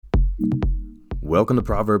Welcome to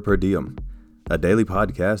Proverb Per Diem, a daily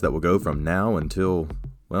podcast that will go from now until,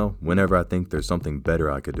 whenever I think there's something better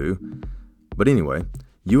I could do. But anyway,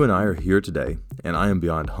 you and I are here today, and I am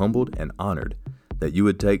beyond humbled and honored that you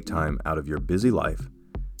would take time out of your busy life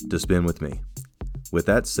to spend with me. With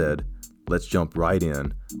that said, let's jump right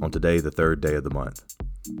in on today, the third day of the month.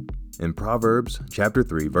 In Proverbs chapter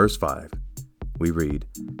 3, verse 5, we read,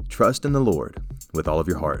 "Trust in the Lord with all of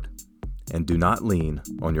your heart, and do not lean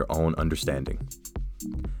on your own understanding."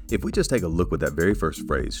 If we just take a look with that very first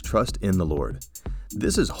phrase, trust in the Lord,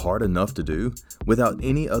 this is hard enough to do without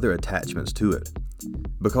any other attachments to it.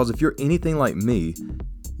 Because if you're anything like me,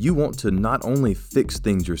 you want to not only fix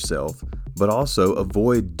things yourself, but also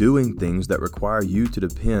avoid doing things that require you to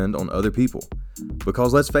depend on other people.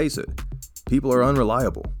 Because let's face it, people are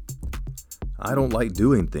unreliable. I don't like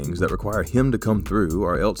doing things that require Him to come through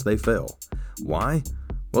or else they fail. Why?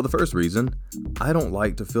 Well, the first reason, I don't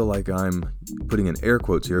like to feel like I'm, putting in air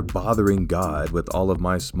quotes here, bothering God with all of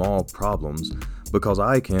my small problems, because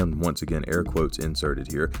I can, once again, air quotes inserted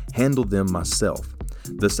here, handle them myself.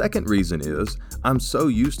 The second reason is, I'm so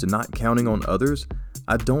used to not counting on others,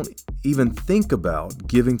 I don't even think about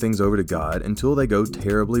giving things over to God until they go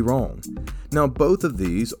terribly wrong. Now, both of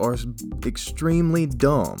these are extremely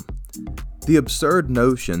dumb. The absurd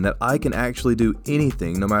notion that I can actually do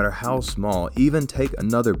anything, no matter how small, even take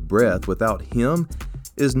another breath without Him,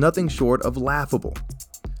 is nothing short of laughable.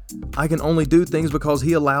 I can only do things because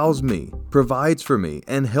He allows me, provides for me,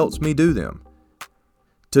 and helps me do them.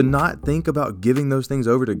 To not think about giving those things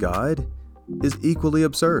over to God is equally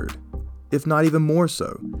absurd, if not even more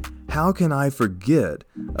so. How can I forget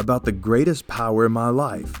about the greatest power in my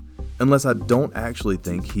life unless I don't actually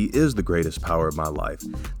think He is the greatest power of my life?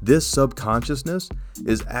 This subconsciousness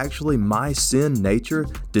is actually my sin nature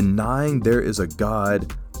denying there is a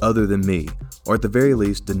God other than me, or at the very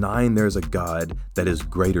least denying there is a God that is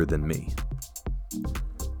greater than me.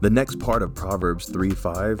 The next part of Proverbs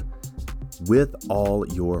 3:5, with all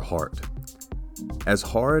your heart. As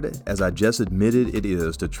hard as I just admitted it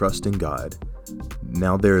is to trust in God,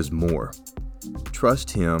 now there is more. Trust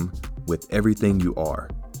Him with everything you are,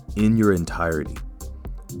 in your entirety.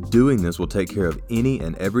 Doing this will take care of any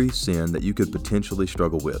and every sin that you could potentially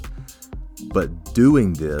struggle with. But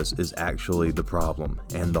doing this is actually the problem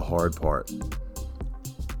and the hard part.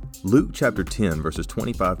 Luke chapter 10, verses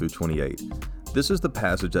 25 through 28. This is the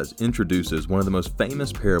passage that introduces one of the most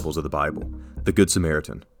famous parables of the Bible, the Good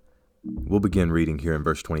Samaritan. We'll begin reading here in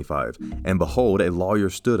verse 25. "And behold, a lawyer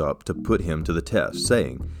stood up to put him to the test,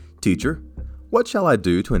 saying, 'Teacher, what shall I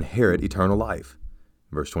do to inherit eternal life?'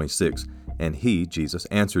 Verse 26, "And he," Jesus,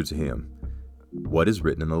 "answered to him, 'What is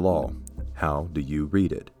written in the law? How do you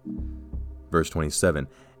read it?' Verse 27,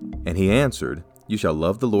 "And he answered, 'You shall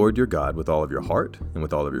love the Lord your God with all of your heart, and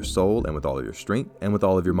with all of your soul, and with all of your strength, and with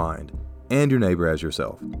all of your mind, and your neighbor as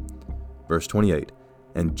yourself.' Verse 28,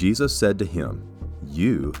 "And Jesus said to him,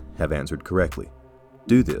 'You have answered correctly.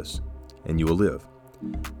 Do this, and you will live.'"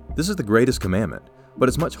 This is the greatest commandment, but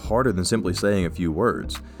it's much harder than simply saying a few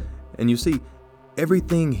words. And you see,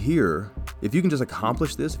 everything here, if you can just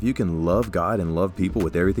accomplish this, if you can love God and love people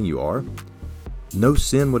with everything you are, no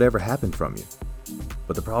sin would ever happen from you.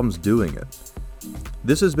 But the problem's doing it.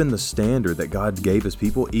 This has been the standard that God gave His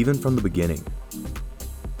people even from the beginning.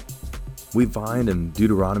 We find in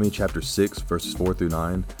Deuteronomy chapter 6, verses 4 through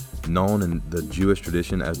 9, known in the Jewish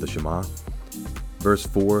tradition as the Shema. Verse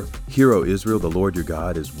 4, "Hear, O Israel, the Lord your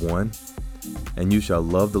God is one. And you shall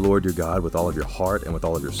love the Lord your God with all of your heart, and with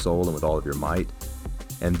all of your soul, and with all of your might.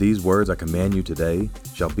 And these words I command you today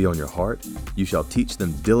shall be on your heart. You shall teach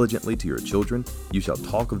them diligently to your children. You shall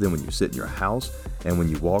talk of them when you sit in your house, and when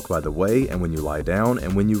you walk by the way, and when you lie down,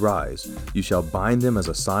 and when you rise. You shall bind them as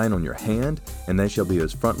a sign on your hand, and they shall be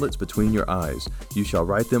as frontlets between your eyes. You shall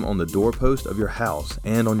write them on the doorpost of your house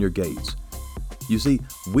and on your gates." You see,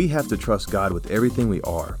 we have to trust God with everything we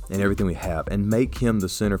are and everything we have, and make Him the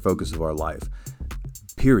center focus of our life.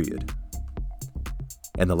 Period.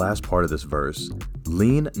 And the last part of this verse,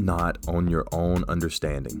 lean not on your own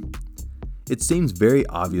understanding. It seems very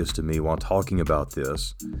obvious to me while talking about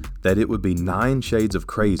this that it would be 9 shades of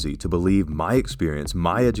crazy to believe my experience,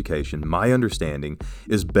 my education, my understanding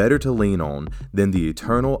is better to lean on than the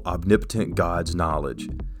eternal, omnipotent God's knowledge.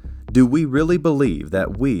 Do we really believe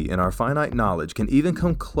that we, in our finite knowledge, can even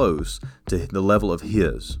come close to the level of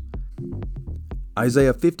His?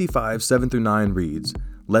 Isaiah 55, 7 through 9 reads,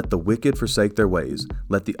 "Let the wicked forsake their ways,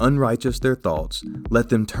 let the unrighteous their thoughts, let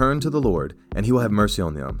them turn to the Lord, and He will have mercy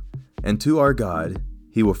on them. And to our God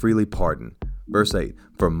He will freely pardon." Verse 8,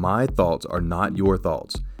 "For my thoughts are not your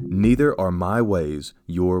thoughts, neither are my ways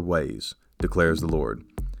your ways, declares the Lord."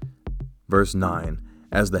 Verse 9,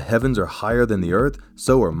 as the heavens are higher than the earth,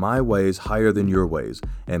 so are my ways higher than your ways,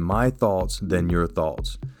 and my thoughts than your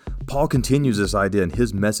thoughts. Paul continues this idea in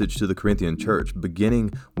his message to the Corinthian church,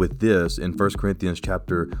 beginning with this in 1 Corinthians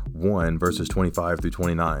chapter 1, verses 25 through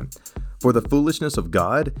 29. For the foolishness of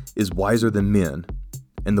God is wiser than men,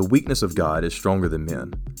 and the weakness of God is stronger than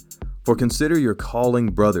men. For consider your calling,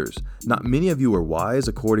 brothers. Not many of you were wise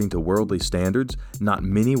according to worldly standards, not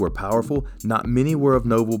many were powerful, not many were of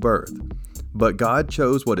noble birth. But God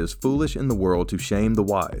chose what is foolish in the world to shame the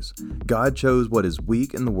wise. God chose what is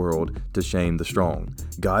weak in the world to shame the strong.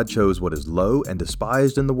 God chose what is low and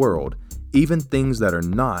despised in the world, even things that are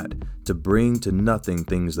not, to bring to nothing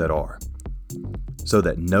things that are, so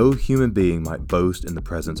that no human being might boast in the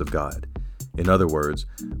presence of God. In other words,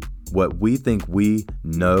 what we think we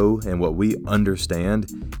know and what we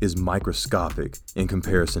understand is microscopic in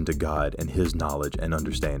comparison to God and His knowledge and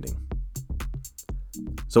understanding.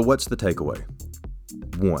 So what's the takeaway?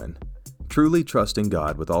 1. Truly trusting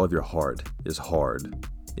God with all of your heart is hard,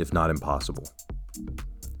 if not impossible.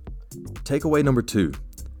 Takeaway number 2.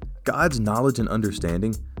 God's knowledge and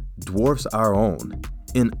understanding dwarfs our own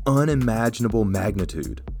in unimaginable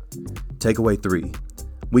magnitude. Takeaway 3.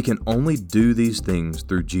 We can only do these things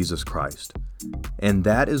through Jesus Christ. And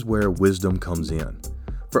that is where wisdom comes in.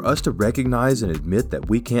 For us to recognize and admit that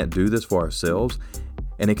we can't do this for ourselves,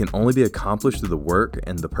 and it can only be accomplished through the work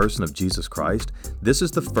and the person of Jesus Christ, this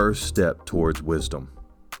is the first step towards wisdom.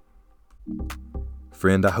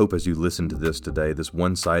 Friend, I hope as you listen to this today, this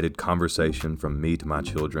one-sided conversation from me to my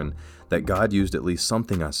children, that God used at least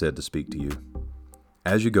something I said to speak to you.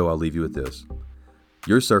 As you go, I'll leave you with this.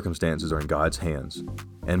 Your circumstances are in God's hands,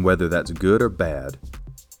 and whether that's good or bad,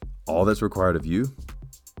 all that's required of you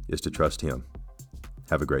is to trust Him.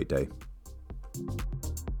 Have a great day.